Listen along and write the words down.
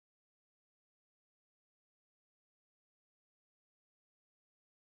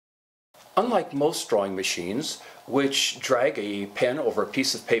Unlike most drawing machines, which drag a pen over a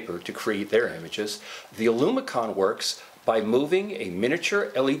piece of paper to create their images, the Illumicon works by moving a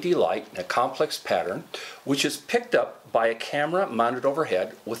miniature LED light in a complex pattern, which is picked up by a camera mounted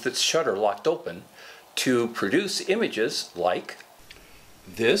overhead with its shutter locked open to produce images like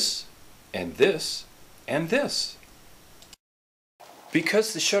this, and this, and this.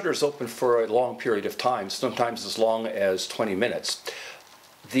 Because the shutter is open for a long period of time, sometimes as long as 20 minutes,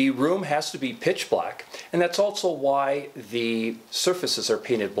 the room has to be pitch black, and that's also why the surfaces are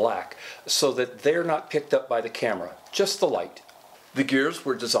painted black, so that they're not picked up by the camera, just the light. The gears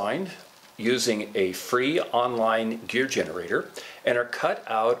were designed using a free online gear generator and are cut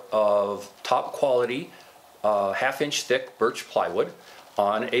out of top quality half-inch thick birch plywood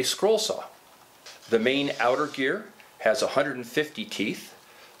on a scroll saw. The main outer gear has 150 teeth.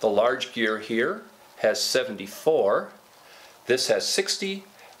 The large gear here has 74. This has 60.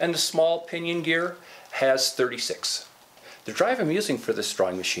 And the small pinion gear has 36. The drive I'm using for this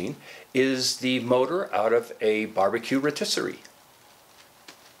drawing machine is the motor out of a barbecue rotisserie.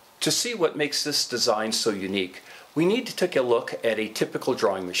 To see what makes this design so unique, we need to take a look at a typical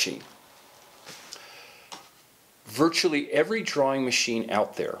drawing machine. Virtually every drawing machine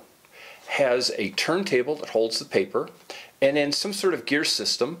out there has a turntable that holds the paper and then some sort of gear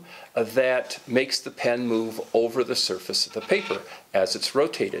system that makes the pen move over the surface of the paper as it's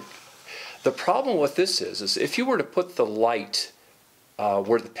rotated. The problem with this is if you were to put the light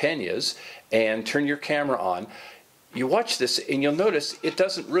where the pen is and turn your camera on, you watch this and you'll notice it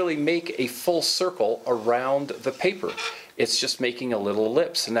doesn't really make a full circle around the paper. It's just making a little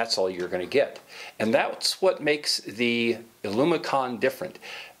ellipse, and that's all you're going to get. And that's what makes the Illumicon different.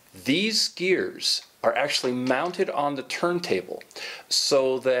 These gears are actually mounted on the turntable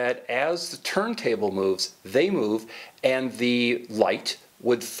so that as the turntable moves, they move, and the light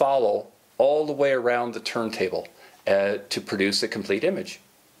would follow all the way around the turntable to produce a complete image.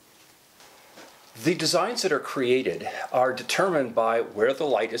 The designs that are created are determined by where the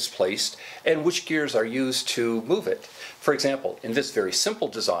light is placed and which gears are used to move it. For example, in this very simple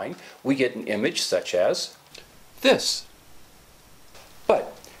design, we get an image such as this.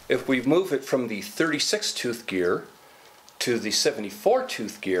 But if we move it from the 36 tooth gear to the 74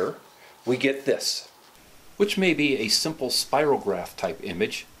 tooth gear, we get this, which may be a simple spirograph type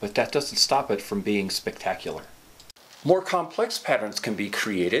image, but that doesn't stop it from being spectacular. More complex patterns can be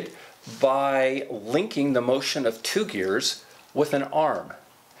created by linking the motion of two gears with an arm.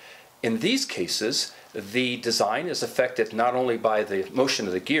 In these cases, the design is affected not only by the motion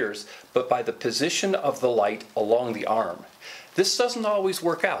of the gears, but by the position of the light along the arm. This doesn't always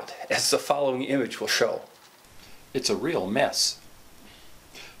work out, as the following image will show. It's a real mess.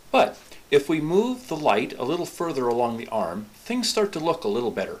 But if we move the light a little further along the arm, things start to look a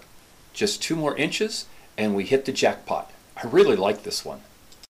little better. Just 2 more inches and we hit the jackpot. I really like this one.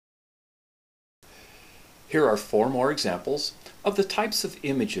 Here are 4 more examples of the types of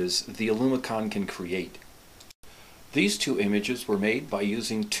images the Illumicon can create. These 2 images were made by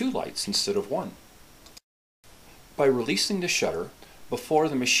using 2 lights instead of 1. By releasing the shutter before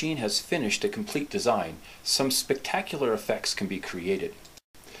the machine has finished a complete design, some spectacular effects can be created.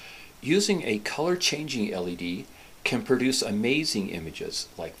 Using a color-changing LED can produce amazing images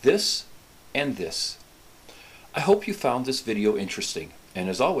like this and this. I hope you found this video interesting, and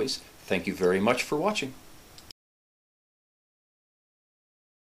as always, thank you very much for watching.